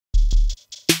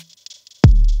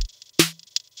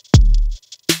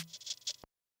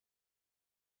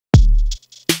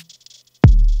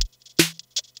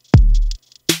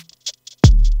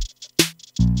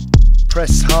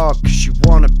Press hard cause you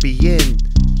wanna be in.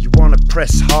 You wanna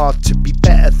press hard to be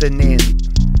better than in.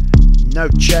 No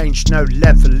change, no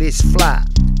level is flat.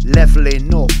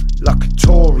 Leveling up like a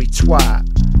Tory twat.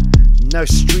 No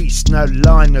streets, no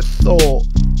line of thought.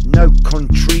 No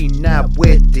country, now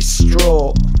we're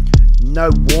distraught. No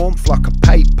warmth like a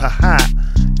paper hat.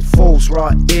 It falls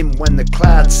right in when the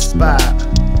clouds spat.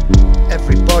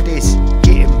 Everybody's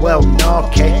getting well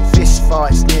narky. Fist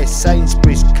fights near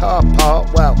Sainsbury's car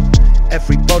park. Well,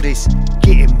 everybody's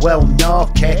getting well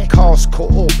narky. Cars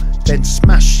cut up, then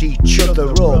smash each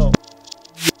other up.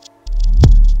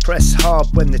 Press hard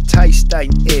when the taste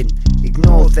ain't in.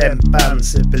 Ignore them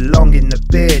bands that belong in the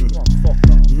bin.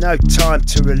 No time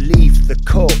to relieve the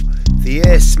cup. The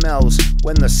air smells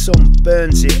when the sun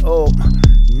burns it up.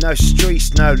 No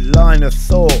streets, no line of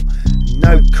thought.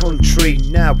 No country,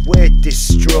 now we're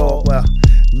distraught. Well,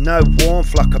 no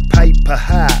warmth like a paper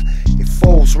hat. It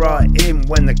falls right in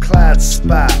when the clouds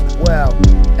spat. Well,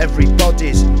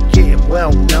 everybody's getting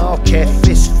well narky.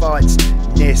 Fist fights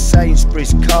near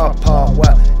Sainsbury's car park.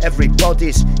 Well,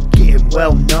 everybody's getting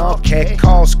well narky.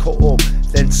 Cars cut up,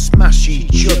 then smash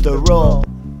each other up.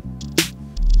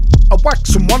 I whacked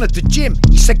someone at the gym.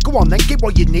 He said, go on then, get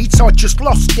what you need. So I just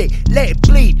lost it, let it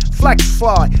bleed. Flags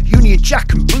fly, Union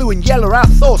Jack and blue and yellow. Our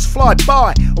thoughts fly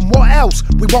by. And what else?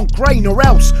 We want grain or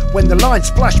else. When the lines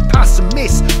flash past and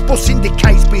miss, bus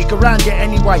indicates but you go round it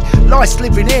anyway. Life's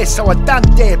living here so I damn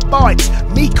dare bites.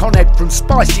 Meek on head from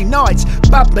spicy nights.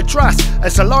 Bad Madras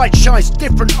as the light shines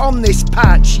different on this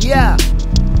patch, yeah.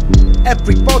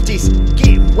 Everybody's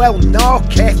getting well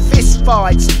narky. Fist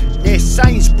fights near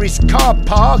Sainsbury's car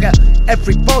park.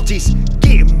 Everybody's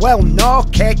getting well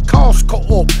narky. Cars cut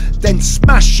up, then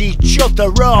smash each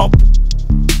other up.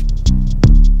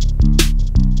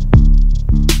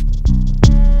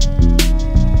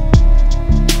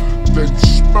 Then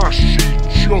smash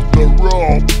each other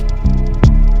up.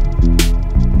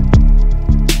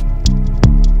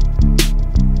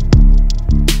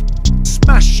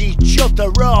 Smash each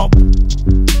other up.